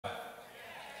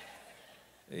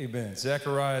Amen.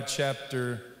 Zechariah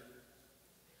chapter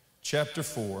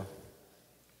 4.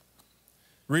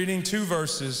 Reading 2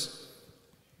 verses,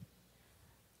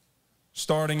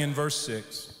 starting in verse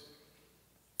 6.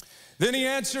 Then he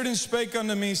answered and spake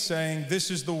unto me, saying,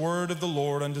 This is the word of the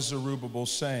Lord unto Zerubbabel,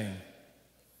 saying,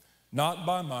 Not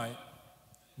by might,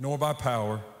 nor by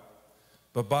power,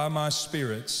 but by my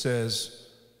spirit, says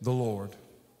the Lord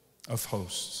of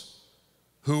hosts.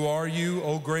 Who are you,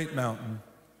 O great mountain?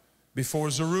 Before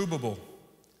Zerubbabel,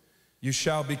 you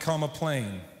shall become a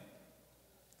plain.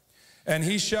 And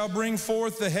he shall bring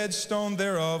forth the headstone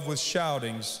thereof with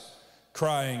shoutings,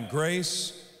 crying,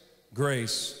 Grace,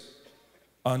 grace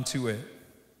unto it.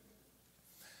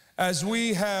 As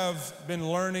we have been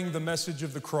learning the message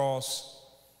of the cross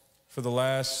for the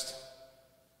last,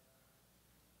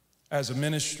 as a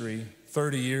ministry,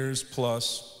 30 years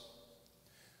plus,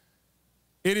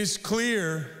 it is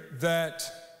clear that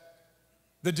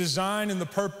the design and the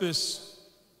purpose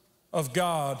of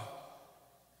God,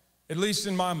 at least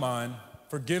in my mind,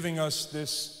 for giving us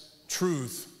this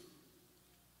truth,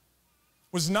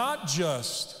 was not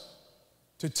just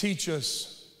to teach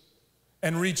us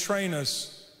and retrain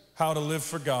us how to live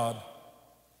for God,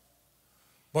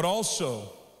 but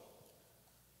also,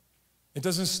 it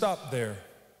doesn't stop there.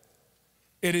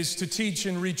 It is to teach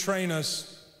and retrain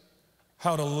us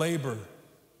how to labor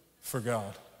for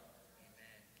God.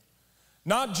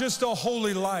 Not just a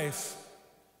holy life,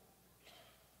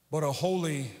 but a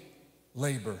holy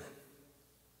labor.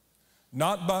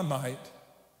 Not by might,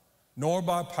 nor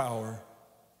by power,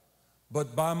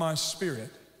 but by my spirit.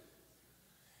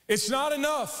 It's not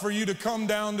enough for you to come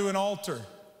down to an altar.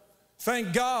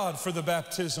 Thank God for the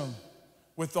baptism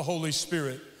with the Holy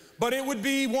Spirit. But it would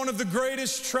be one of the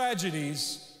greatest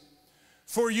tragedies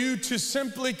for you to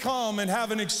simply come and have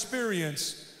an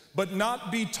experience, but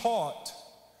not be taught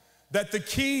that the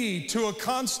key to a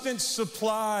constant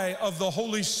supply of the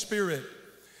Holy Spirit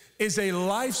is a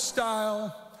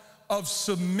lifestyle of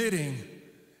submitting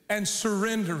and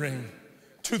surrendering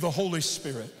to the Holy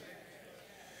Spirit.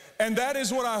 And that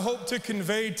is what I hope to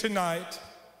convey tonight.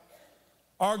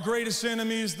 Our greatest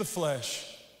enemy is the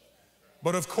flesh.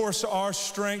 But of course, our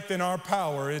strength and our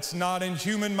power, it's not in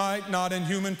human might, not in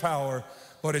human power,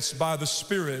 but it's by the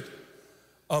Spirit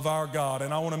of our God.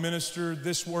 And I want to minister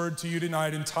this word to you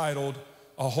tonight entitled,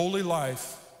 A Holy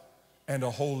Life and a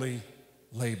Holy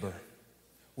Labor.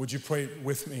 Would you pray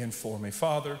with me and for me?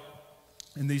 Father,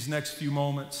 in these next few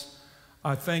moments,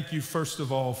 I thank you first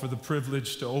of all for the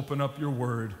privilege to open up your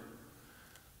word,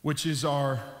 which is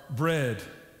our bread.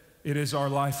 It is our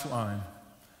lifeline.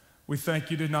 We thank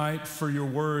you tonight for your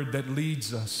word that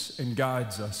leads us and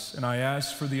guides us. And I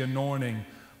ask for the anointing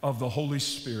of the Holy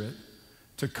Spirit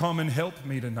to come and help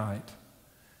me tonight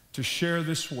to share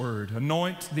this word.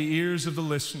 Anoint the ears of the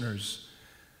listeners.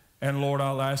 And Lord,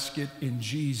 I'll ask it in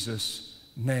Jesus'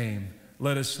 name.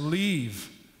 Let us leave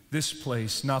this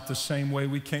place not the same way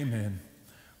we came in.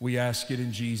 We ask it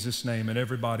in Jesus' name. And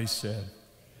everybody said,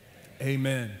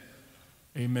 Amen.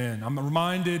 Amen. I'm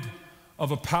reminded of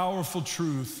a powerful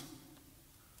truth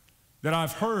that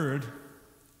I've heard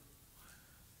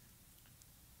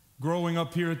growing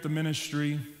up here at the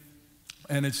ministry,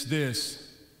 and it's this,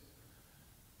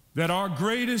 that our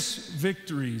greatest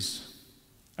victories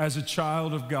as a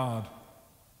child of God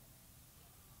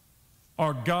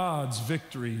are God's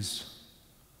victories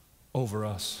over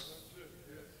us.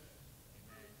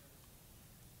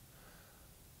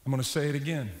 I'm going to say it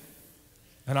again,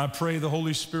 and I pray the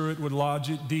Holy Spirit would lodge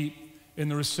it deep in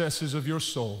the recesses of your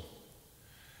soul.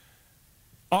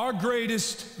 Our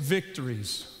greatest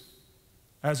victories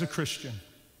as a Christian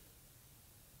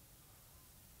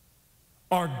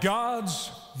are God's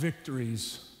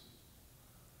victories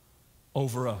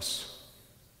over us.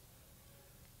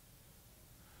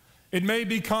 It may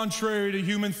be contrary to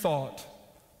human thought,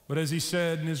 but as he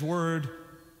said in his word,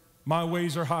 my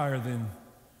ways are higher than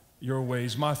your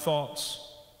ways. My thoughts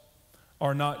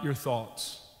are not your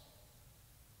thoughts.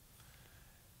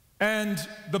 And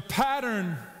the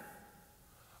pattern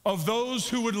of those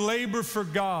who would labor for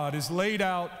God is laid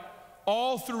out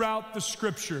all throughout the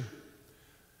scripture.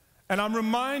 And I'm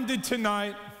reminded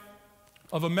tonight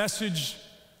of a message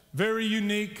very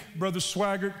unique. Brother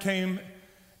Swaggart came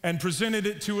and presented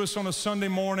it to us on a Sunday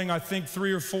morning, I think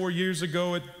 3 or 4 years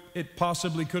ago. It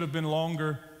possibly could have been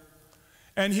longer.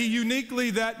 And he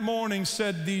uniquely that morning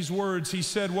said these words. He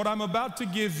said, what I'm about to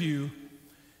give you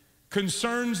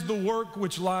concerns the work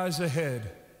which lies ahead.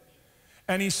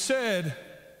 And he said,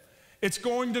 it's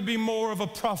going to be more of a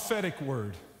prophetic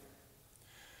word.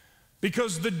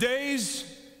 Because the days,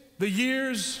 the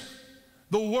years,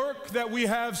 The work that we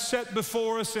have set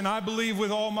before us, and I believe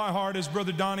with all my heart, as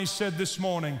Brother Donnie said this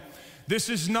morning, this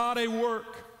is not a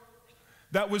work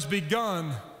that was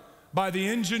begun by the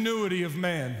ingenuity of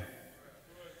man.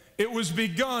 It was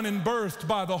begun and birthed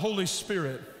by the Holy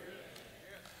Spirit.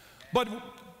 But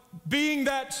being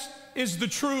that is the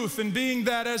truth, and being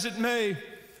that as it may,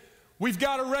 we've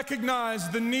got to recognize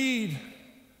the need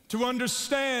to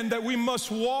understand that we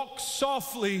must walk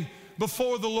softly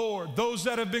before the Lord. Those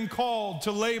that have been called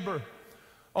to labor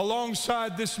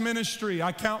alongside this ministry,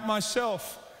 I count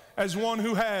myself as one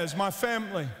who has, my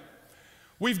family.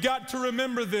 We've got to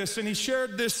remember this, and he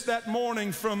shared this that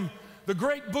morning from the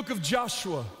great book of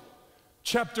Joshua,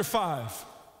 chapter 5.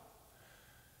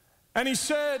 And he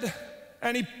said,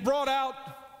 and he brought out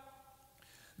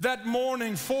that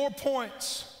morning 4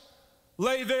 points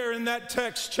lay there in that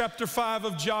text, chapter 5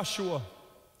 of Joshua.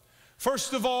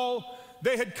 First of all,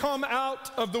 they had come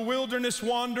out of the wilderness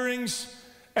wanderings,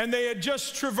 and they had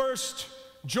just traversed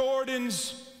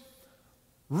Jordan's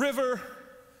river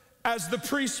as the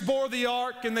priests bore the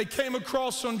ark, and they came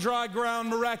across on dry ground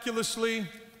miraculously.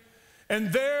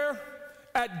 And there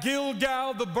at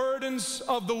Gilgal, the burdens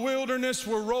of the wilderness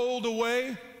were rolled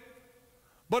away.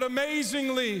 But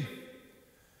amazingly,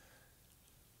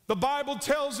 the Bible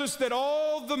tells us that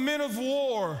all the men of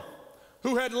war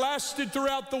who had lasted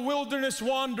throughout the wilderness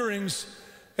wanderings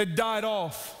had died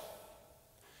off.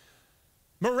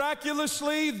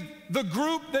 Miraculously, the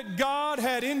group that God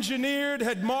had engineered,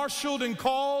 had marshaled and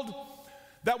called,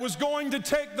 that was going to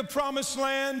take the promised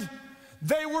land,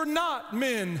 they were not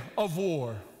men of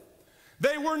war.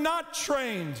 They were not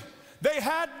trained. They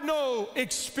had no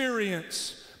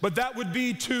experience, but that would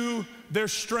be to their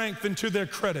strength and to their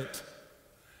credit.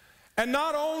 And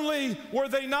not only were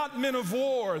they not men of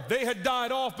war, they had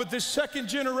died off, but this second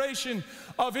generation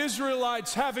of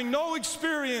Israelites, having no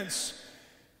experience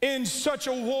in such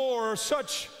a war or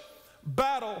such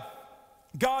battle,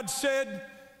 God said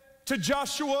to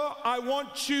Joshua, I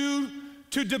want you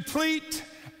to deplete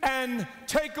and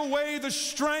take away the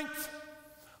strength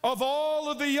of all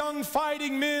of the young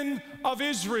fighting men of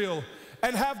Israel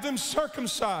and have them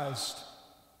circumcised.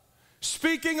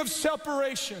 Speaking of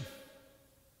separation,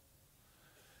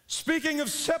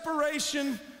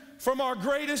 from our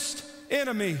greatest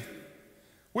enemy,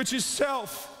 which is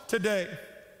self today.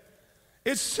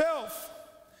 It's self.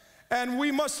 And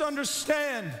we must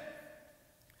understand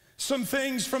some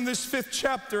things from this 5th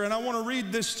chapter, and I want to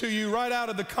read this to you right out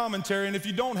of the commentary. And if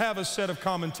you don't have a set of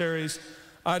commentaries,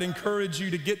 I'd encourage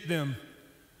you to get them.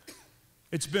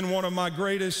 It's been one of my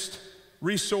greatest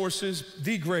resources,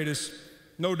 the greatest,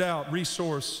 no doubt,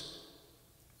 resource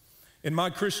in my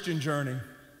Christian journey.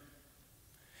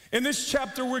 In this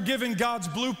chapter, we're given God's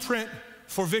blueprint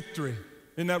for victory.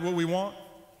 Isn't that what we want?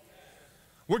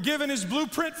 We're given his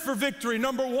blueprint for victory.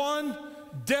 Number 1,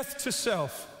 death to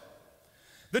self.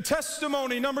 The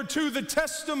testimony. Number 2, the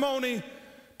testimony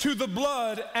to the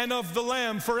blood and of the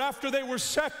Lamb. For after they were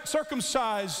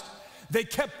circumcised, they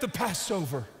kept the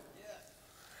Passover.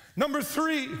 Number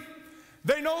 3,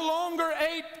 they no longer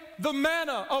ate the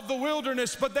manna of the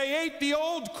wilderness, but they ate the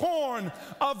old corn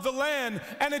of the land,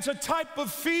 and it's a type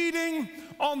of feeding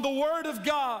on the Word of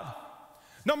God.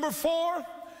 Number 4,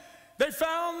 they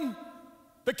found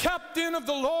the captain of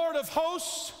the Lord of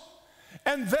hosts,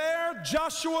 and there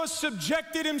Joshua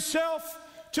subjected himself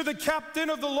to the captain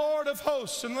of the Lord of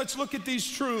hosts. And let's look at these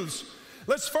truths.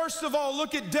 Let's first of all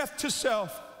look at death to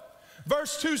self.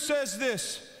 Verse 2 says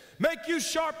this, make you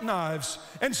sharp knives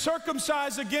and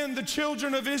circumcise again the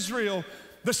children of Israel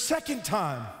the second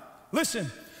time.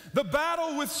 Listen, the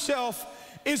battle with self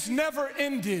is never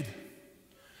ended.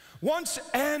 Once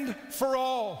and for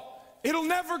all. It'll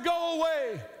never go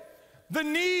away. The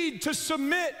need to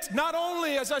submit, not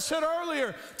only, as I said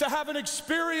earlier, to have an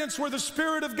experience where the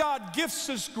Spirit of God gifts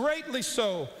us greatly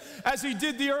so, as he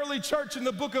did the early church in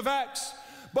the book of Acts,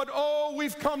 but oh,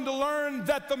 we've come to learn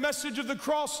that the message of the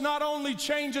cross not only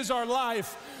changes our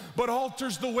life, but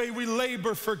alters the way we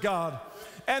labor for God.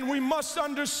 And we must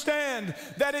understand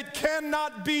that it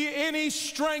cannot be any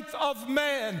strength of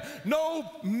man, no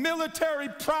military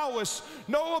prowess,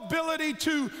 no ability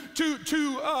to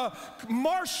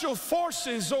marshal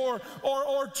forces or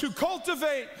to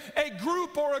cultivate a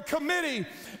group or a committee.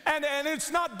 And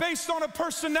it's not based on a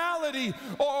personality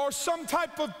or some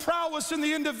type of prowess in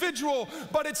the individual,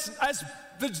 but it's as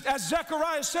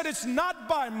Zechariah said, it's not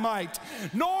by might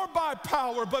nor by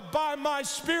power, but by my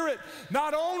Spirit.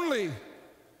 Not only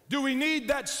do we need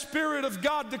that Spirit of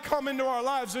God to come into our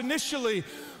lives initially,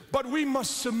 but we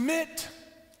must submit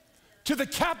to the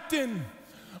captain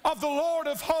of the Lord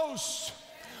of hosts,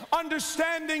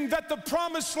 understanding that the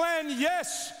promised land,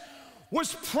 yes,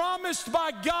 was promised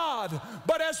by God.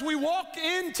 But as we walk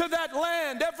into that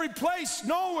land, every place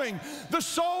knowing the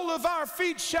sole of our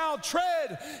feet shall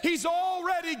tread, He's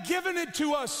already given it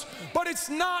to us. But it's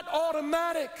not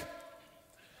automatic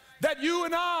that you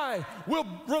and I will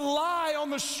rely on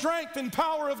the strength and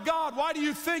power of God. Why do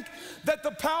you think that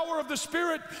the power of the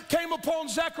Spirit came upon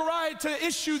Zechariah to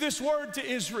issue this word to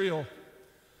Israel?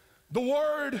 The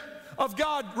word of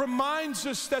God reminds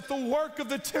us that the work of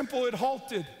the temple had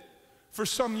halted for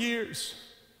some years.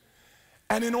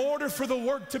 And in order for the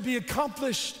work to be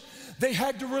accomplished, they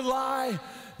had to rely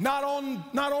not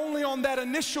only on that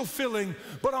initial filling,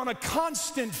 but on a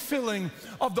constant filling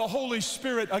of the Holy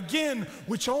Spirit, again,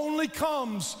 which only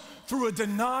comes through a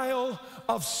denial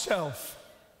of self.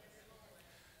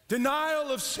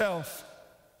 Denial of self.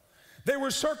 They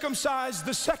were circumcised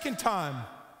the second time.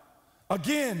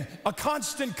 Again, a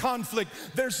constant conflict.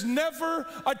 There's never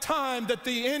a time that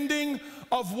the ending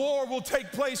of war will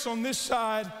take place on this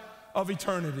side of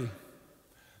eternity.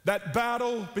 That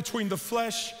battle between the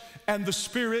flesh and the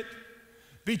spirit,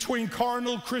 between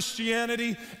carnal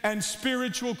Christianity and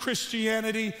spiritual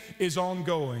Christianity, is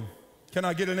ongoing. Can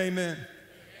I get an amen?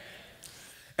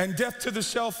 And death to the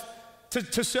self,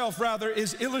 to self rather,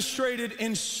 is illustrated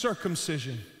in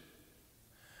circumcision.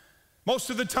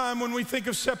 Most of the time when we think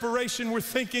of separation, we're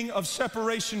thinking of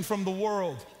separation from the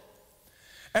world.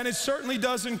 And it certainly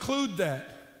does include that.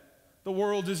 The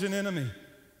world is an enemy.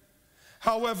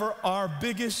 However, our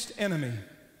biggest enemy,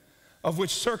 of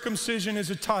which circumcision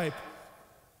is a type,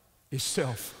 is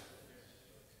self.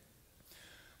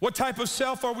 What type of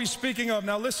self are we speaking of?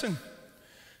 Now listen,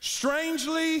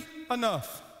 strangely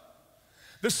enough,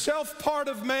 the self part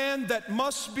of man that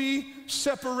must be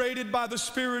separated by the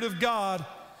Spirit of God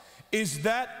is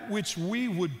that which we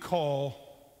would call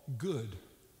good.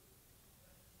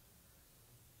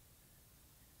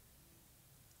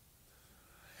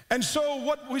 And so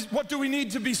what do we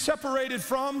need to be separated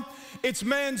from? It's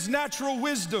man's natural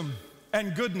wisdom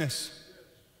and goodness.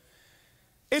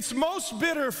 It's most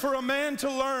bitter for a man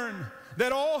to learn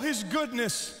that all his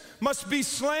goodness must be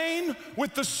slain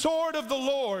with the sword of the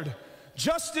Lord,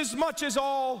 just as much as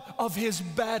all of his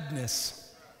badness.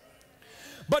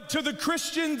 But to the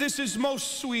Christian, this is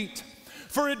most sweet,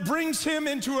 for it brings him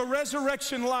into a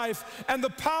resurrection life, and the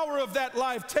power of that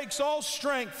life takes all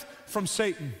strength from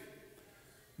Satan.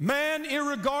 Man,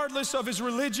 irregardless of his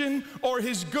religion or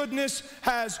his goodness,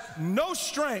 has no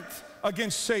strength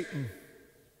against Satan.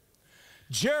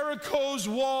 Jericho's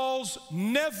walls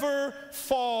never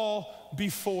fall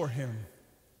before him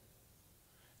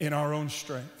in our own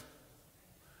strength.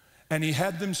 And he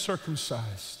had them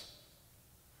circumcised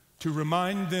to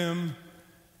remind them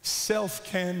self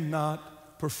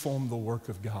cannot perform the work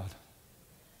of God.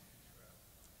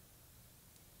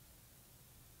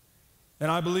 And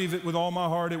I believe it with all my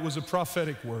heart. It was a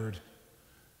prophetic word.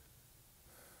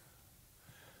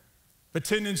 The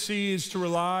tendency is to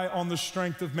rely on the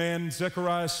strength of man.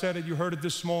 Zechariah said it, you heard it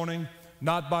this morning,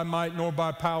 not by might nor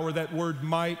by power. That word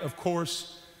might, of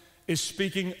course, is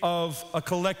speaking of a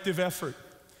collective effort.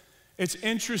 It's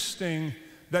interesting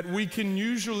that we can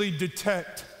usually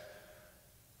detect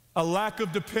a lack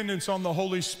of dependence on the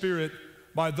Holy Spirit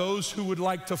by those who would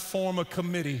like to form a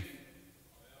committee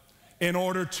in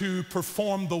order to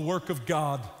perform the work of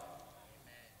God.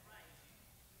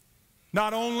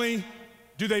 Not only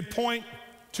do they point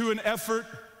to an effort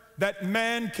that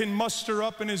man can muster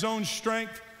up in his own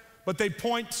strength, but they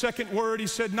point, second word, he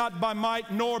said, not by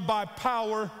might nor by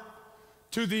power,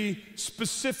 to the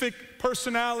specific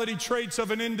personality traits of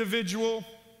an individual.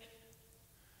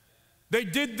 They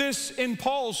did this in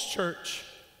Paul's church,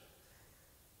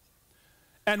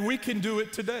 and we can do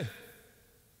it today.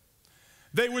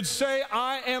 They would say,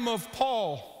 I am of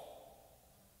Paul.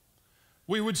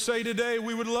 We would say today,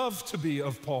 we would love to be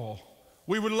of Paul.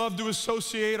 We would love to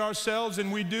associate ourselves,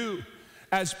 and we do,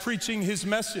 as preaching his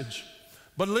message.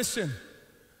 But listen,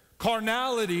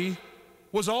 carnality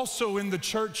was also in the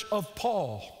church of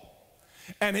Paul,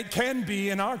 and it can be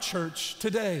in our church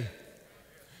today.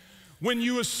 When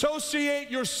you associate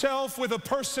yourself with a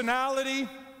personality,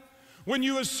 when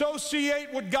you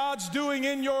associate what God's doing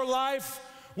in your life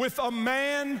with a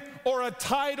man or a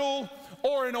title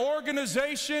or an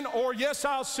organization, or yes,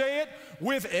 I'll say it,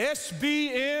 with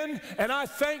SBN, and I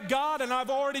thank God, and I've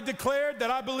already declared that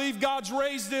I believe God's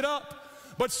raised it up.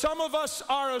 But some of us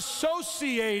are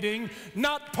associating,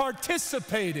 not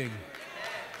participating.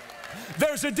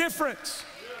 There's a difference.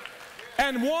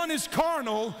 And one is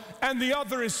carnal and the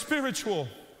other is spiritual.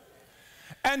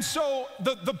 And so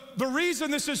the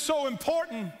reason this is so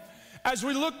important, as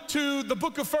we look to the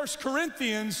book of 1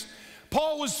 Corinthians,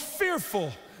 Paul was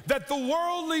fearful that the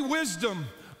worldly wisdom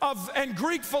and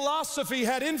Greek philosophy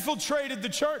had infiltrated the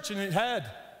church, and it had.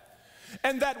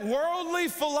 And that worldly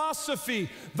philosophy,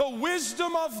 the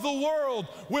wisdom of the world,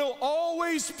 will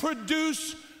always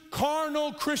produce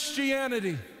carnal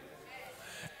Christianity.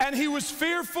 And he was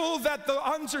fearful that the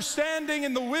understanding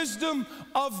and the wisdom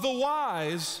of the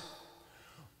wise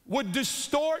would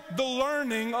distort the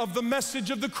learning of the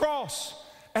message of the cross.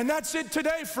 And that's it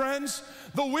today, friends.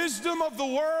 The wisdom of the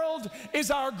world is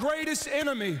our greatest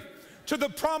enemy to the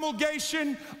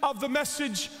promulgation of the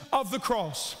message of the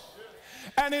cross.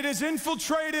 And it has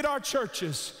infiltrated our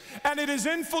churches, and it has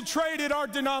infiltrated our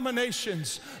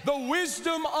denominations, the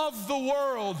wisdom of the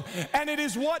world. And it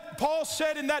is what Paul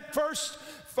said in that first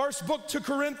book to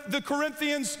the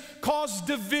Corinthians, caused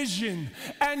division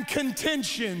and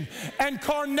contention and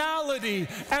carnality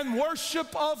and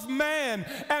worship of man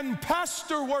and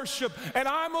pastor worship, and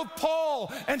I'm of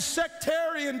Paul, and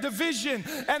sectarian division,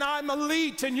 and I'm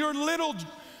elite and you're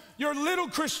little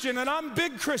Christian and I'm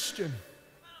big Christian.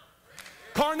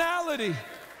 Carnality.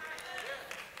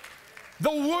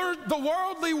 The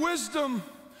worldly wisdom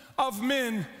of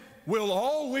men will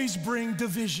always bring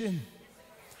division.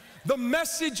 The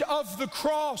message of the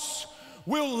cross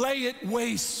will lay it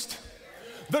waste.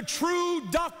 The true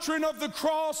doctrine of the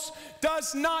cross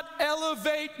does not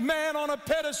elevate man on a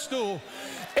pedestal.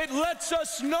 It lets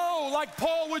us know, like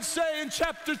Paul would say in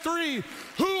chapter 3,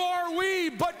 who are we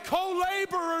but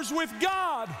co-laborers with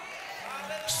God?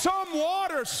 Some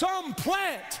water, some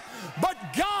plant, but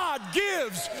God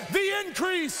gives the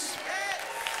increase.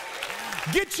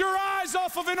 Get your eyes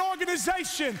off of an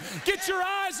organization. Get your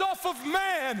eyes off of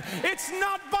man. It's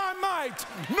not by might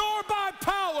nor by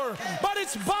power, but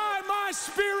it's by my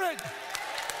Spirit.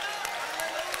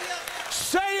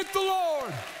 Saith the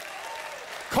Lord.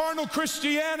 Carnal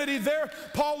Christianity, there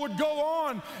Paul would go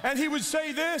on and he would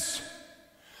say this,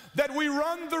 that we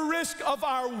run the risk of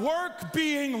our work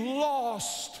being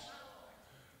lost.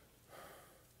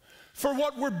 For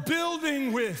what we're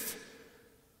building with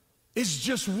is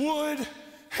just wood,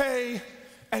 hay,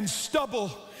 and stubble.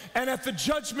 And at the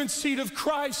judgment seat of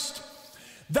Christ,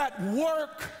 that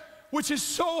work, which is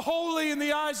so holy in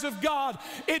the eyes of God,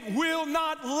 it will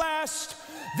not last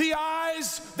the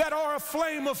eyes that are a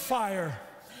flame of fire.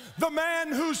 The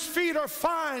man whose feet are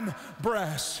fine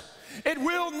brass. It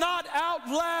will not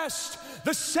outlast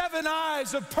the 7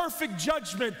 eyes of perfect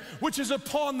judgment which is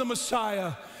upon the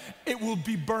Messiah. It will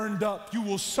be burned up. You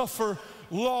will suffer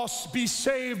loss, be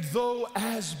saved though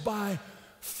as by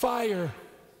fire.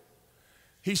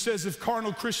 He says if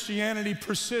carnal Christianity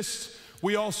persists,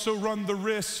 we also run the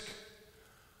risk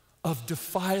of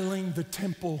defiling the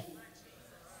temple.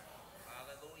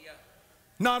 Hallelujah.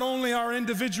 Not only our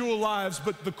individual lives,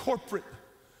 but the corporate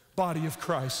body of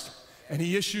Christ. And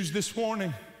he issues this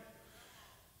warning.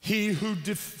 He who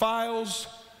defiles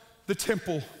the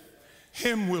temple,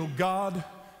 him will God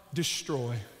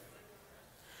destroy.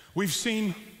 We've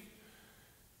seen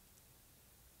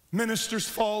ministers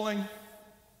falling.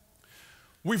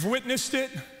 We've witnessed it,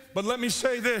 but let me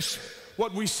say this.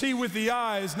 What we see with the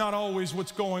eye is not always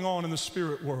what's going on in the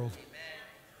spirit world.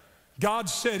 God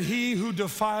said, he who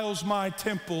defiles my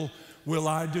temple will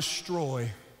I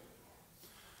destroy.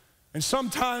 And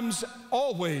sometimes,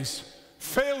 always,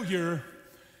 failure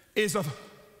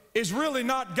is really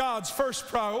not God's first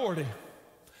priority.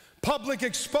 Public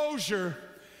exposure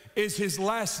is his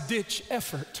last-ditch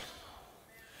effort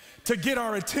to get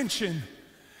our attention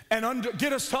and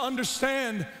get us to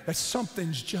understand that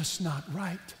something's just not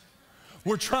right.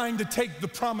 We're trying to take the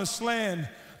promised land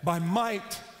by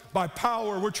might, by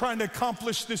power. We're trying to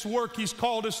accomplish this work he's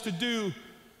called us to do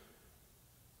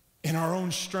in our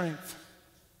own strength,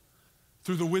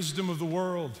 through the wisdom of the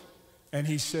world. And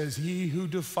he says, he who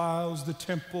defiles the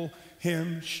temple,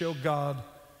 him shall God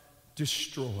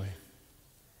destroy.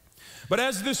 But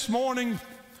as this morning,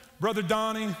 Brother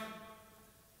Donnie,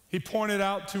 he pointed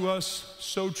out to us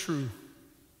so true.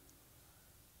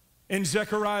 In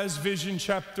Zechariah's vision,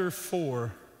 chapter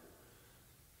 4,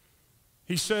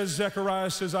 he says, Zechariah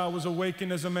says, I was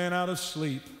awakened as a man out of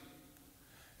sleep,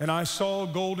 and I saw a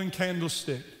golden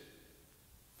candlestick.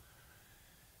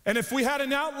 And if we had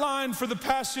an outline for the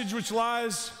passage which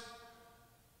lies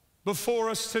before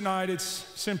us tonight, it's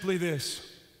simply this.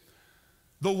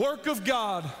 The work of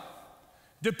God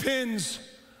depends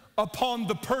upon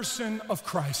the person of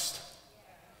Christ.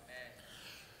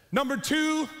 Number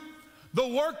 2, the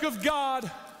work of God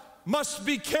must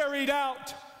be carried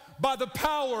out by the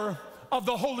power of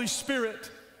the Holy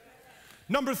Spirit.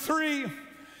 Number 3,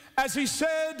 as he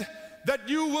said that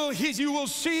you will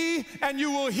see and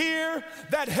you will hear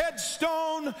that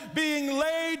headstone being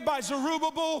laid by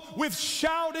Zerubbabel with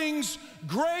shoutings,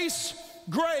 grace,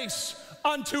 grace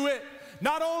unto it.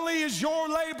 Not only is your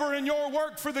labor and your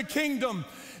work for the kingdom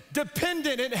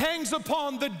dependent, it hangs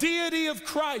upon the deity of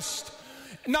Christ.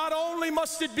 Not only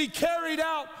must it be carried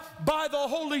out by the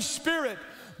Holy Spirit,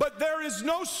 but there is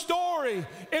no story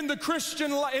in the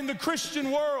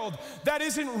Christian world that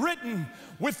isn't written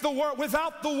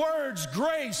without the words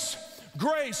grace,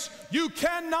 grace. You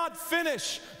cannot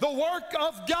finish. The work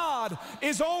of God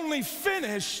is only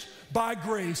finished by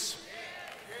grace.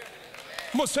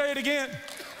 I'm going to say it again.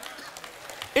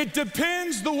 It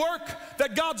depends, the work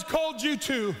that God's called you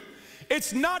to.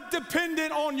 It's not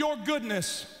dependent on your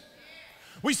goodness.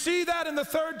 We see that in the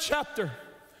 3rd chapter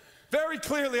very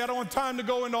clearly. I don't have time to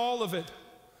go into all of it.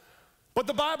 But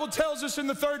the Bible tells us in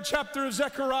the 3rd chapter of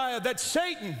Zechariah that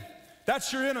Satan,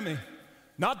 that's your enemy,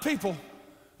 not people,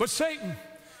 but Satan,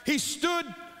 he stood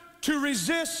to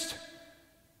resist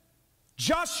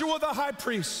Joshua the high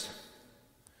priest.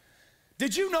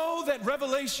 Did you know that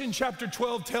Revelation chapter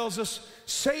 12 tells us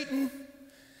Satan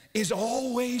is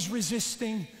always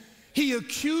resisting? He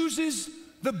accuses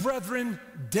the brethren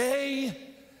day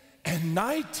and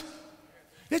night.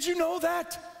 Did you know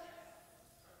that?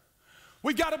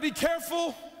 We got to be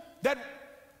careful that,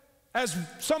 as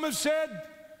some have said,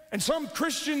 and some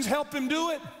Christians help him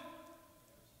do it,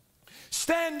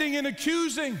 standing and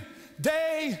accusing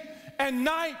day and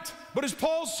night. But as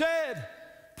Paul said,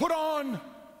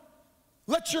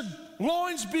 let your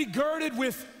loins be girded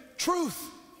with truth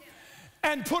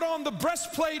and put on the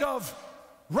breastplate of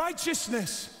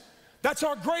righteousness. That's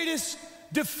our greatest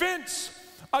defense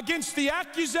against the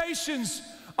accusations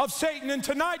of Satan. And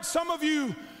tonight, some of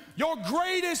you, your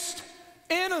greatest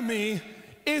enemy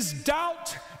is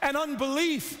doubt and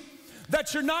unbelief,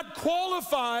 that you're not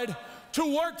qualified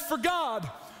to work for God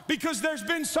because there's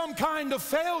been some kind of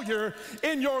failure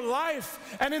in your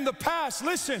life and in the past.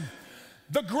 Listen,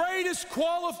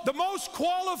 the most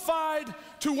qualified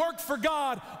to work for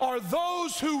God are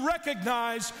those who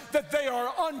recognize that they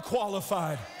are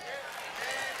unqualified.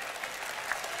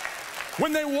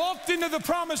 When they walked into the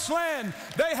promised land,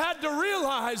 they had to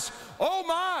realize, oh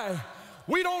my,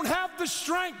 we don't have the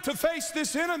strength to face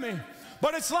this enemy.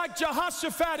 But it's like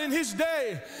Jehoshaphat in his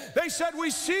day. They said,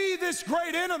 we see this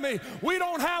great enemy. We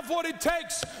don't have what it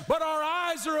takes, but our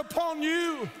eyes are upon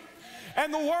you.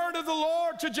 And the word of the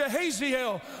Lord to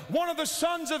Jehaziel, one of the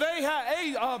sons of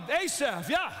Asaph,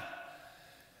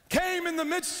 came in the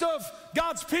midst of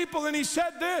God's people, and he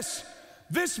said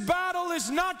this battle is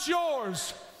not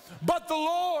yours, but the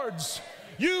Lord's.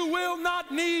 You will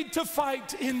not need to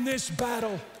fight in this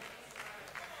battle.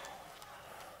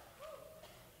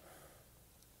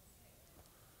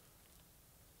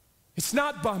 It's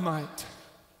not by might,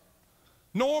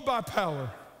 nor by power.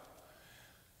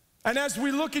 And as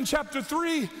we look in chapter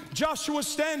 3, Joshua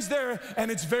stands there,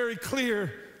 and it's very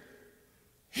clear.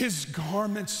 His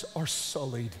garments are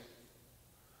sullied.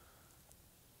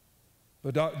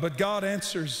 But God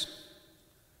answers,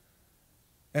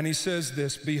 and he says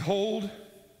this, behold,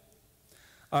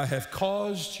 I have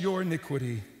caused your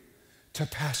iniquity to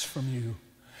pass from you,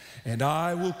 and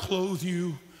I will clothe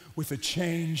you with a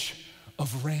change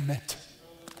of raiment.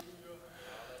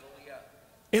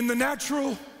 In the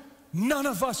natural, none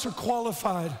of us are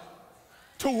qualified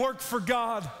to work for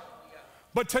God.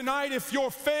 But tonight, if your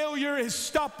failure is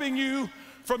stopping you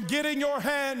from getting your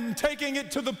hand and taking it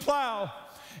to the plow,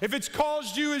 if it's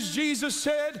caused you, as Jesus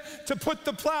said, to put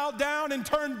the plow down and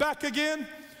turn back again,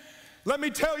 let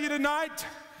me tell you tonight,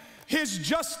 his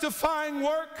justifying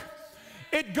work,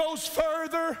 it goes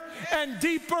further and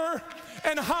deeper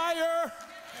and higher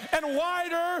and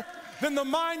wider than the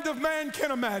mind of man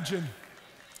can imagine.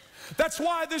 That's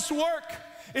why this work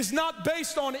is not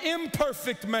based on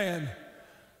imperfect man,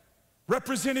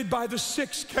 represented by the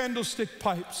 6 candlestick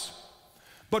pipes.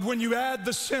 But when you add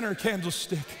the center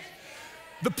candlestick,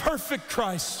 the perfect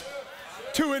Christ,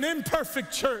 to an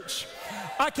imperfect church,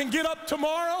 I can get up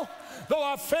tomorrow, though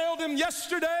I failed him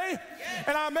yesterday,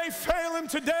 and I may fail him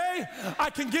today, I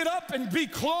can get up and be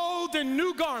clothed in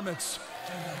new garments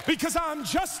because I'm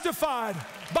justified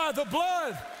by the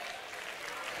blood.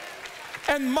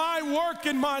 And my work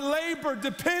and my labor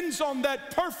depends on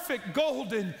that perfect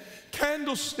golden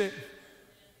candlestick.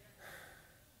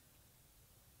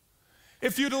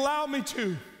 If you'd allow me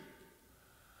to,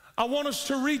 I want us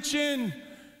to reach in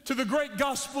to the great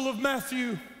gospel of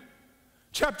Matthew,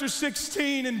 chapter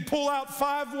 16, and pull out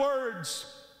 5 words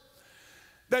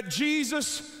that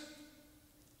Jesus,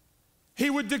 he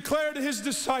would declare to his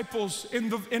disciples in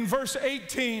verse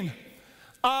 18,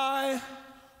 I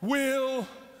will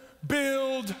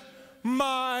build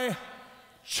my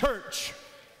church.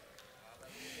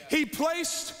 He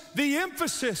placed the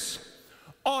emphasis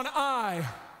on I.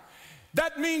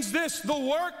 That means this: the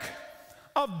work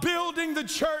of building the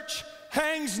church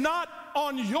hangs not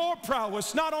on your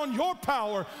prowess, not on your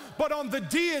power, but on the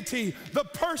deity, the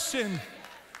person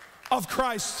of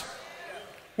Christ.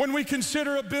 When we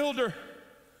consider a builder,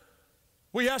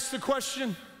 we ask the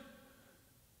question,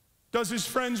 does his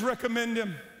friends recommend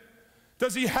him?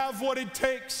 Does he have what it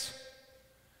takes?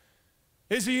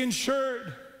 Is he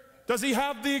insured? Does he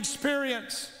have the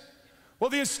experience? Well,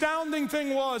 the astounding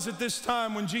thing was at this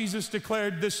time when Jesus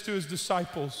declared this to his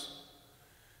disciples,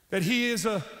 that he is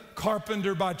a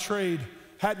carpenter by trade,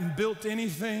 hadn't built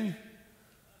anything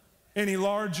any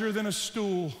larger than a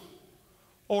stool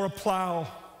or a plow.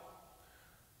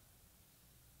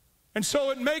 And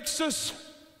so it makes us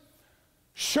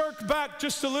shirk back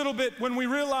just a little bit when we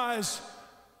realize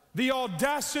the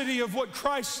audacity of what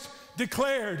Christ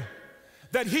declared,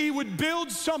 that he would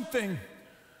build something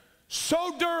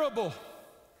so durable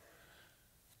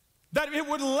that it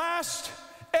would last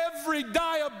every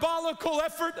diabolical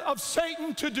effort of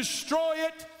Satan to destroy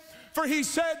it. For he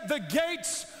said the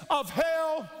gates of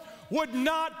hell would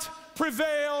not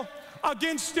prevail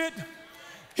against it.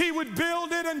 He would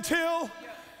build it until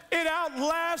it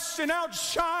outlasts and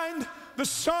outshined the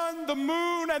sun, the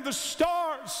moon, and the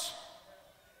stars.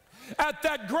 At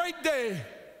that great day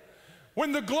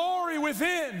when the glory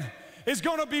within is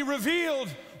going to be revealed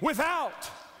without.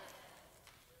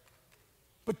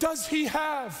 But does he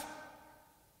have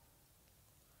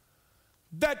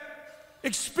that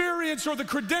experience or the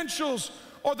credentials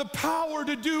or the power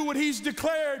to do what he's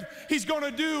declared he's going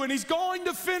to do, and he's going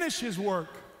to finish his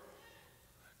work?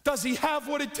 Does he have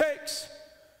what it takes?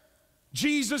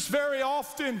 Jesus very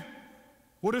often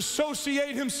would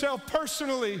associate himself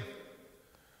personally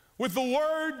with the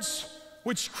words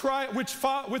which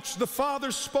the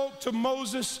Father spoke to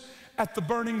Moses at the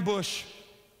burning bush.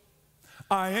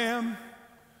 I am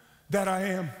that I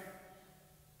am.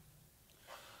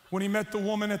 When he met the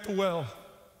woman at the well,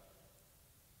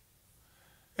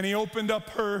 and he opened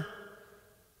up her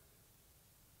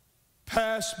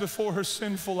past before her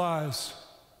sinful eyes.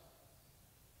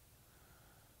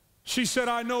 She said,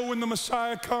 I know when the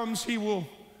Messiah comes, he will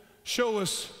show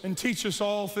us and teach us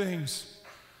all things.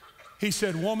 He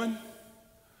said, woman,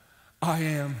 I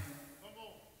am.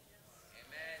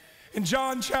 In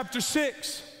John chapter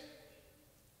 6,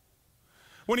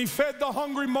 when he fed the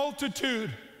hungry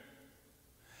multitude,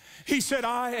 he said,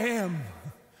 I am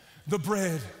the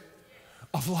bread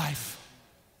of life.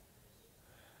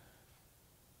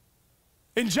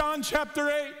 In John chapter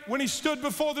 8, when he stood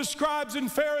before the scribes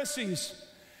and Pharisees,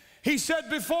 he said,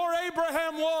 before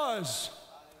Abraham was,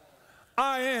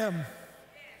 I am.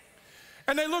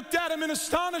 And they looked at him in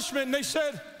astonishment and they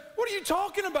said, what are you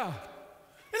talking about?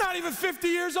 You're not even 50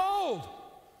 years old.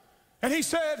 And he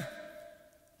said,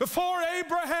 before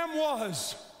Abraham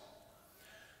was,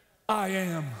 I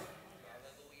am.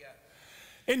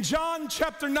 In John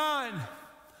chapter 9,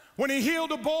 when he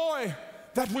healed a boy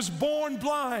that was born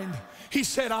blind, he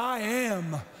said, I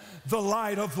am the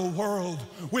light of the world,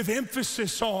 with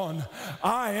emphasis on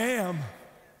I am.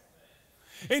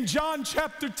 In John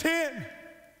chapter 10,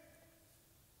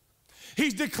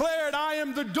 he's declared, I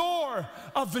am the door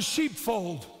of the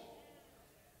sheepfold.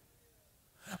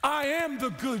 I am the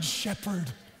good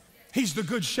shepherd. He's the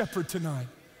good shepherd tonight.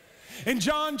 In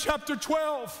John chapter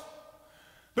 12,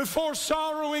 before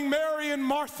sorrowing Mary and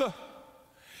Martha,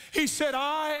 he said,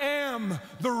 I am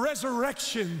the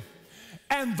resurrection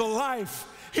and the life.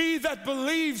 He that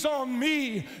believes on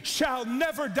me shall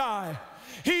never die.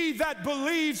 He that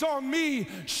believes on me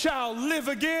shall live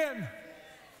again.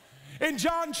 In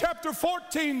John chapter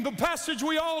 14, the passage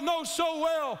we all know so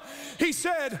well, he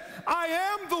said, I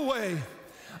am the way,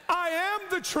 I am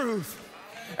the truth,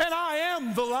 and I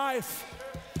am the life.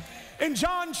 In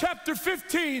John chapter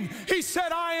 15, he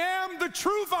said, I am the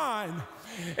true vine.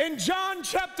 In John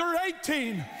chapter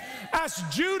 18, as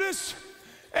Judas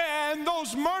and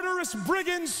those murderous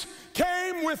brigands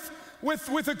came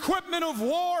with equipment of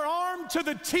war armed to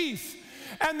the teeth,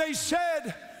 and they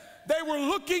said they were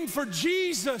looking for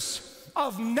Jesus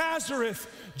of Nazareth.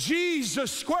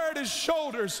 Jesus squared his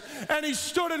shoulders and he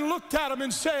stood and looked at them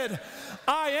and said,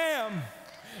 I am.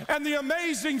 And the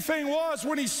amazing thing was,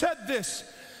 when he said this,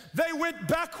 they went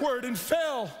backward and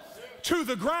fell to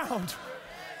the ground.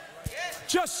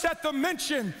 Just at the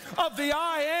mention of the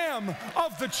I am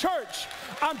of the church.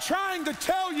 I'm trying to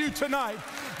tell you tonight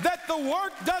that the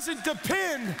work doesn't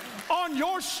depend on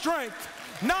your strength,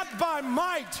 not by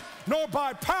might nor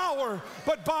by power,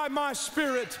 but by my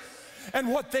Spirit. and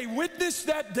what they witnessed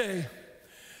that day,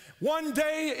 one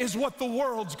day is what the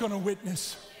world's going to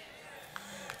witness.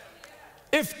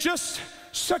 If just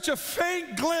such a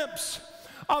faint glimpse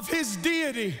of his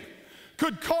deity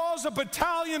could cause a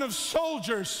battalion of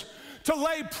soldiers to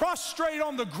lay prostrate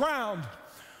on the ground,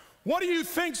 what do you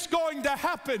think's going to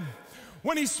happen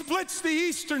when he splits the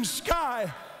eastern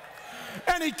sky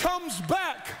and he comes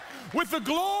back with the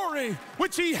glory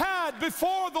which he had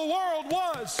before the world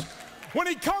was? When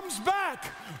he comes back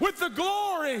with the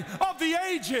glory of the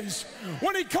ages,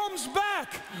 when he comes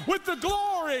back with the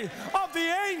glory of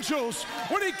the angels,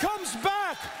 when he comes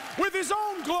back with his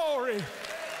own glory.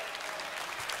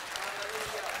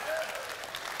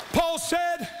 Paul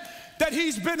said that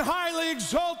he's been highly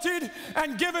exalted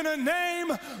and given a name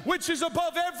which is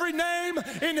above every name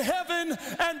in heaven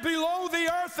and below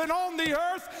the earth and on the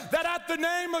earth, that at the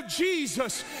name of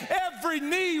Jesus every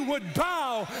knee would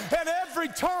bow and every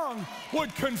tongue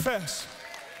would confess.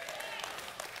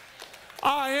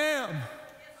 I am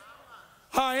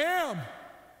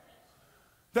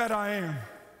that I am.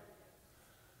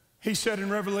 He said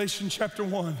in Revelation chapter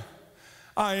 1,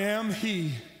 I am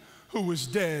he who was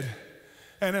dead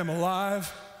and am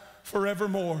alive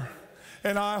forevermore,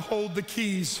 and I hold the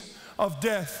keys of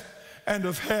death and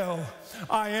of hell.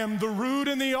 I am the root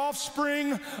and the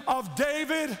offspring of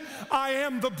David. I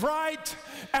am the bright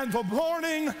and the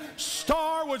morning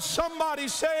star. Would somebody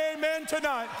say amen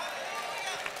tonight?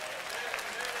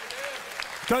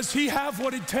 Does he have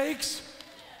what it takes?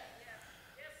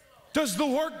 Does the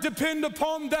work depend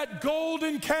upon that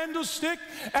golden candlestick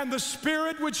and the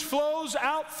Spirit which flows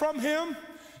out from him?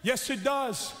 Yes, it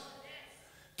does.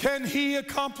 Can he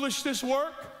accomplish this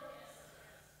work?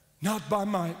 Not by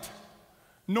might,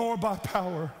 nor by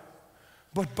power,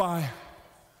 but by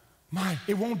might.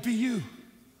 It won't be you,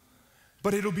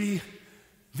 but it'll be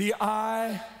the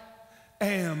I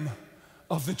am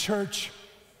of the church.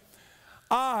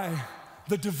 I,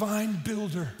 the divine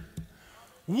builder,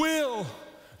 will,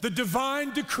 the divine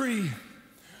decree,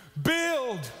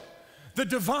 build the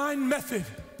divine method.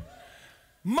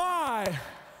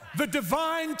 The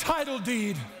divine title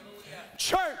deed.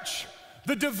 Church,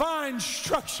 the divine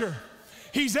structure.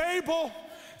 He's able.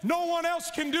 No one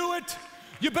else can do it.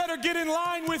 You better get in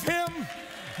line with him.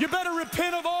 You better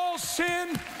repent of all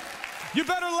sin. You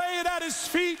better lay it at his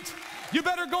feet. You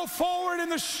better go forward in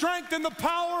the strength and the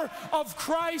power of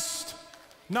Christ,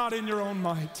 not in your own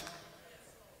might.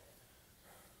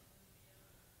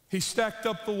 He stacked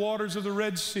up the waters of the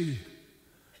Red Sea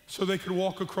so they could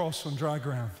walk across on dry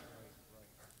ground.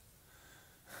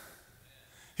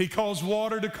 He caused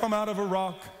water to come out of a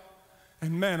rock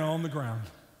and manna on the ground.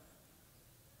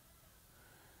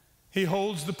 He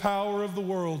holds the power of the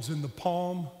worlds in the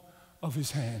palm of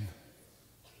his hand.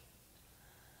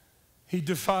 He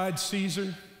defied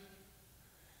Caesar.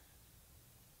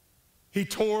 He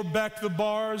tore back the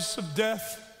bars of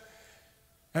death.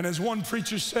 And as one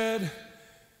preacher said,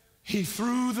 he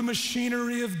threw the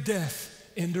machinery of death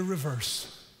into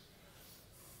reverse.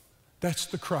 That's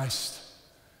the Christ,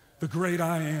 the great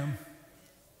I am.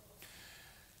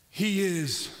 He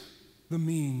is the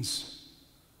means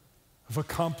of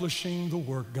accomplishing the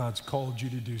work God's called you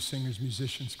to do. Singers,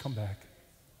 musicians, come back.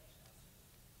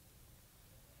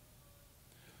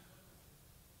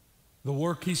 The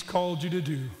work he's called you to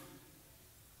do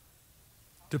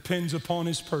depends upon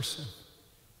his person.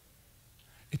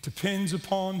 It depends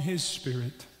upon his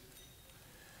Spirit.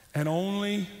 And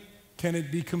only can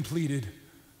it be completed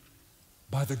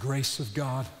by the grace of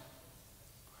God.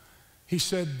 He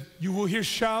said, you will hear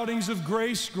shoutings of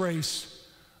grace, grace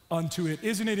unto it.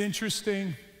 Isn't it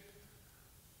interesting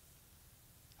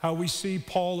how we see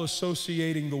Paul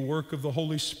associating the work of the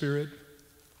Holy Spirit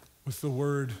with the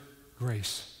word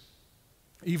grace?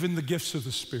 Even the gifts of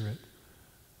the Spirit,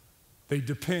 they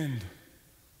depend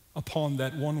upon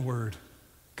that one word,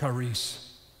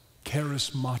 charis,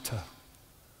 charismata.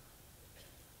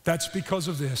 That's because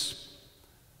of this.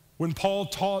 When Paul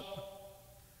taught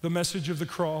the message of the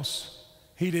cross,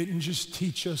 he didn't just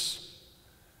teach us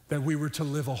that we were to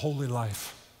live a holy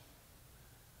life,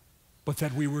 but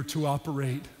that we were to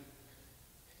operate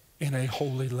in a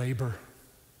holy labor.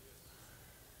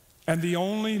 And the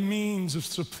only means of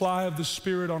supply of the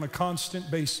Spirit on a constant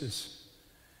basis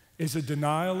is a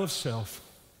denial of self,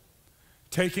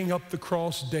 taking up the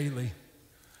cross daily.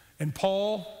 And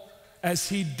Paul, as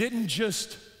he didn't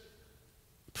just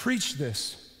preach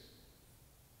this,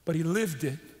 but he lived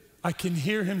it. I can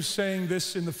hear him saying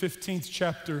this in the 15th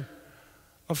chapter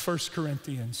of 1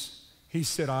 Corinthians. He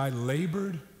said, I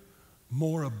labored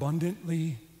more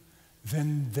abundantly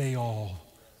than they all.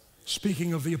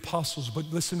 Speaking of the apostles, but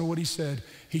listen to what he said.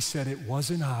 He said, it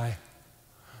wasn't I,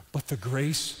 but the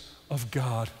grace of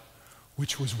God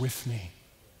which was with me.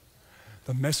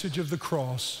 The message of the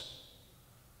cross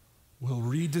will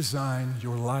redesign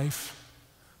your life,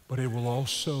 but it will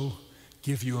also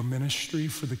give you a ministry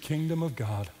for the kingdom of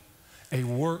God, a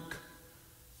work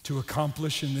to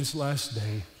accomplish in this last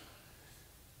day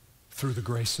through the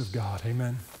grace of God.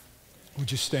 Amen.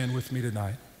 Would you stand with me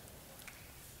tonight?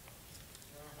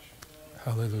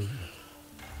 Hallelujah.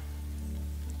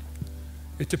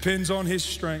 It depends on His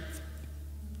strength,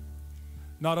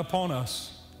 not upon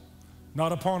us,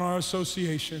 not upon our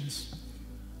associations,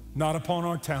 not upon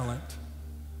our talent,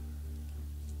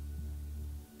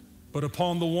 but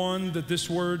upon the one that this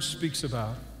word speaks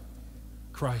about,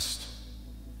 Christ.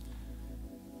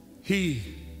 He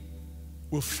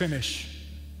will finish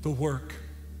the work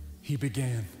He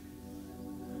began.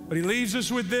 But He leaves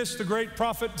us with this, the great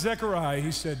prophet Zechariah.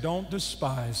 He said, don't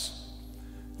despise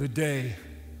the day.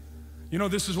 You know,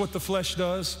 this is what the flesh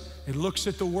does. It looks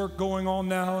at the work going on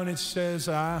now and it says,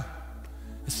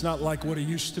 it's not like what it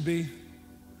used to be.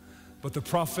 But the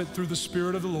prophet, through the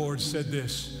Spirit of the Lord, said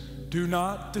this: do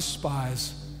not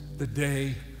despise the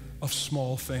day of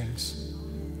small things.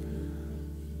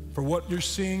 For what you're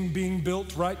seeing being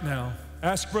built right now,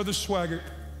 ask Brother Swaggart.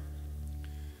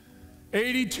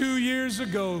 82 years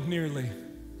ago, nearly,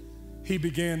 he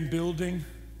began building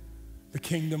the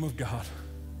kingdom of God.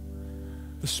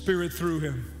 The Spirit through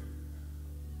him,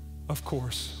 of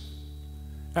course.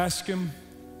 Ask him,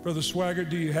 Brother Swaggart,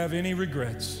 do you have any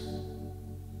regrets?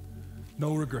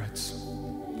 No regrets.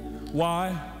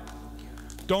 Why?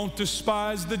 Don't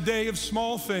despise the day of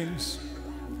small things.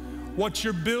 What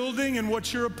you're building and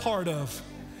what you're a part of,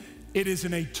 it is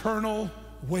an eternal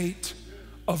weight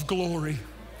of glory.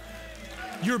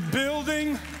 You're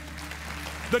building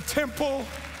the temple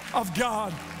of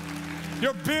God.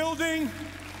 You're building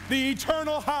the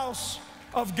eternal house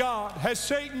of God. Has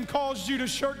Satan caused you to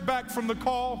shirk back from the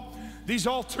call? These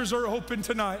altars are open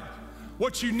tonight.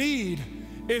 What you need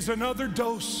is another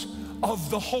dose of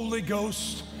the Holy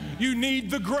Ghost. You need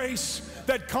the grace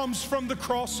that comes from the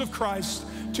cross of Christ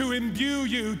to imbue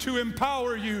you, to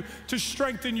empower you, to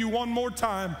strengthen you one more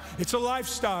time. It's a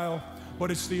lifestyle,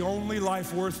 but it's the only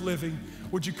life worth living.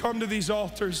 Would you come to these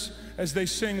altars as they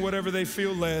sing whatever they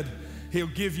feel led? He'll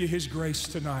give you His grace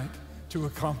tonight to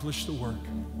accomplish the work.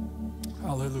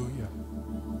 Hallelujah.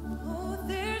 Oh,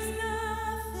 there's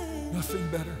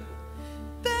Nothing better.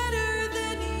 better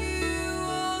than you.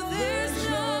 Oh, there's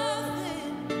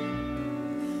nothing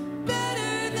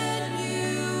better than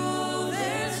you. Oh,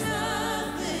 there's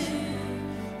nothing.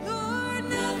 Lord,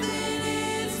 nothing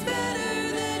is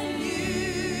better than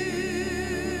you.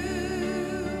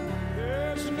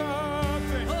 There's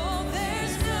nothing. Oh,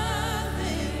 there's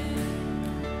nothing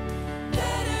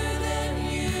better than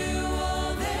you.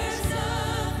 Oh, there's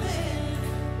nothing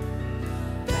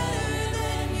better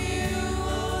than you.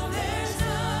 Oh,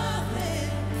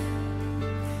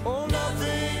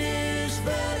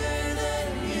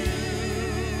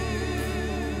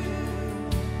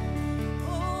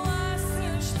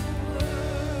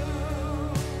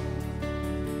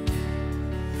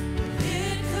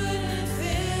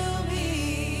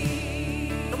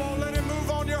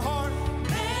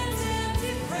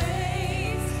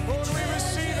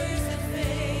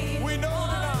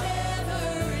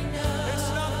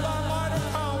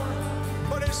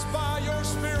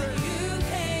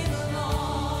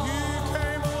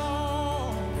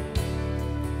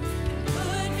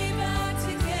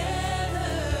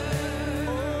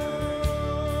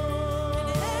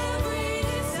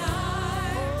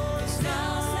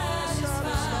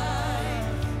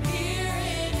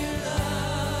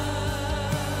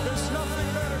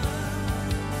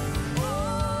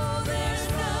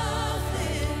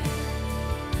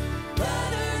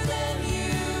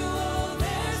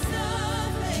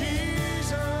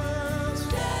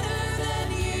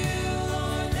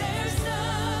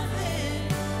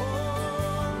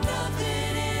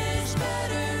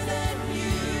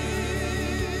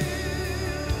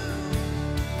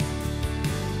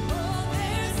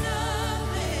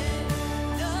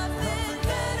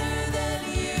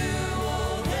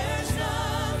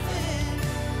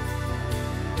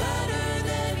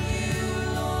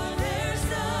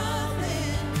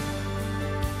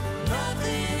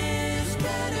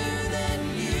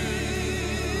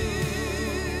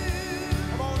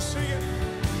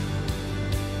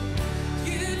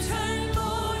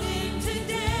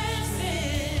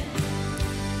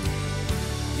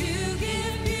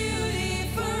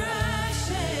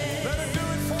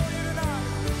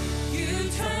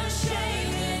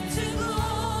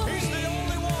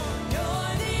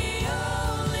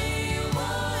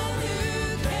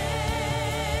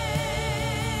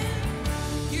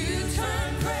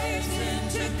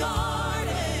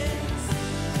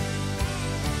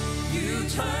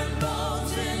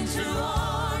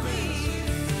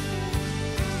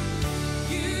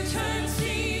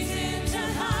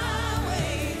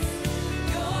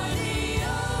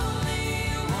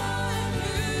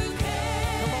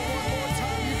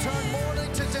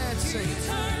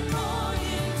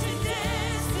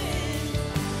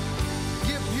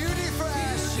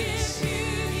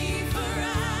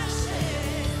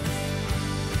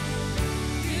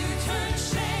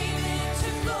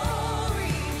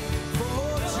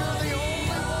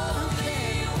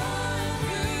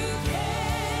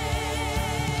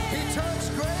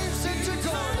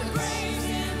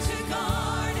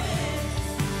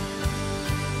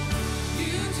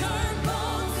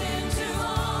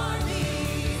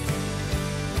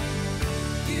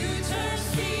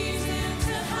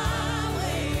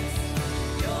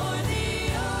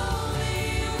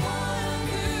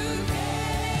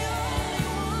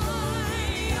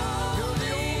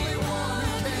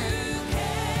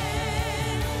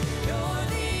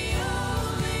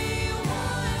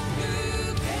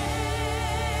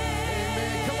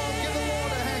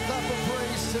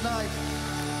 tonight.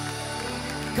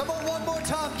 Come on, one more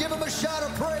time. Give him a shout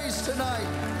of praise tonight.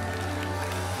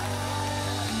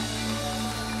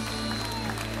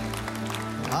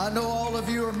 I know all of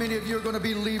you, or many of you, are going to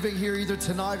be leaving here either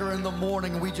tonight or in the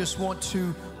morning. We just want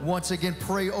to once again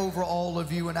pray over all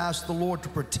of you and ask the Lord to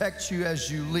protect you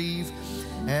as you leave,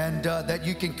 and that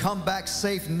you can come back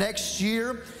safe next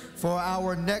year for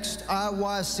our next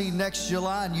IYC next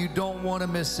July, and you don't want to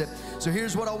miss it. So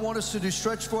here's what I want us to do.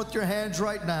 Stretch forth your hands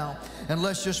right now, and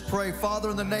let's just pray. Father,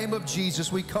 in the name of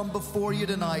Jesus, we come before you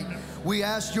tonight. We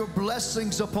ask your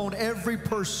blessings upon every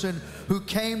person who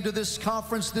came to this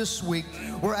conference this week.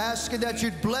 We're asking that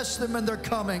you'd bless them in their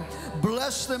coming,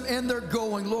 bless them in their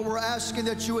going. Lord, we're asking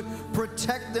that you would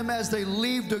protect them as they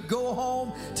leave to go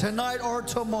home tonight or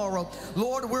tomorrow.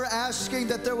 Lord, we're asking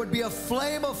that there would be a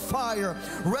flame of fire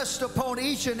rest upon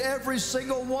each and every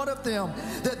single one of them,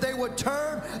 that they would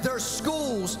turn their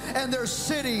schools and their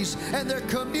cities and their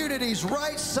communities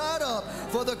right side up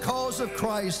for the cause of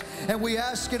Christ. And we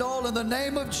ask it all in the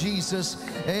name of Jesus.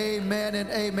 Amen and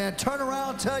amen. Turn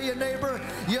around, tell your neighbor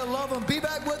you love them. Be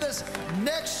back with us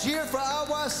next year for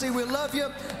IYC. We love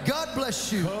you. God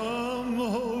bless you. Come,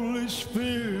 Holy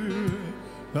Spirit,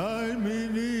 I may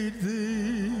need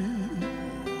thee.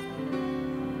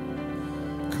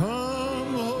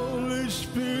 Come, Holy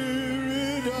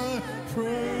Spirit, I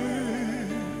pray.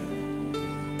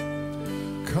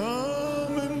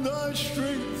 Come in thy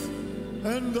strength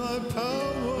and thy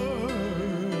power.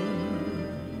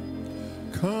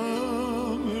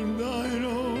 Come in thine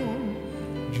own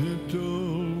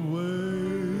gentle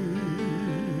way.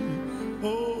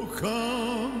 Oh,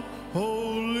 come,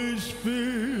 Holy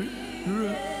Spirit,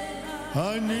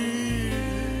 I need.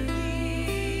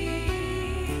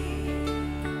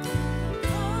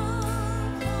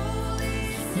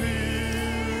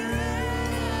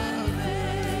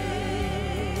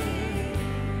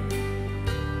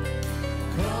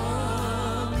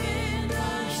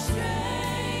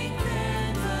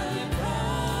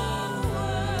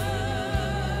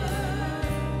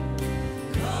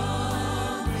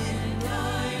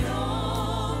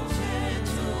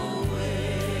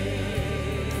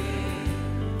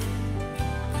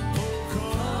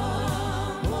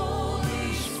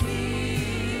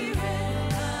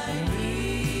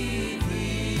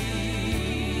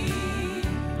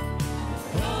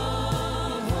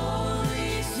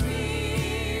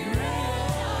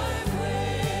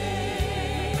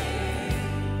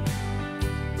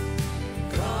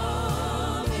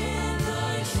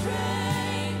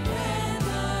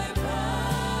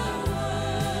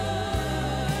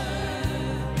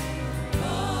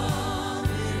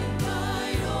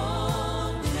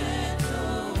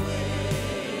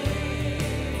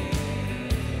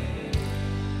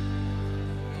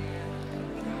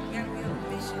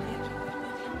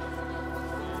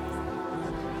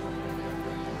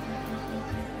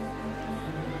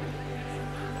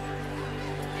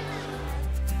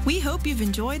 We hope you've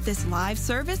enjoyed this live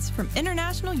service from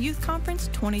International Youth Conference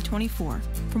 2024.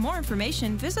 For more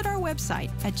information, visit our website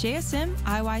at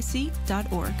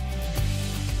jsmiyc.org.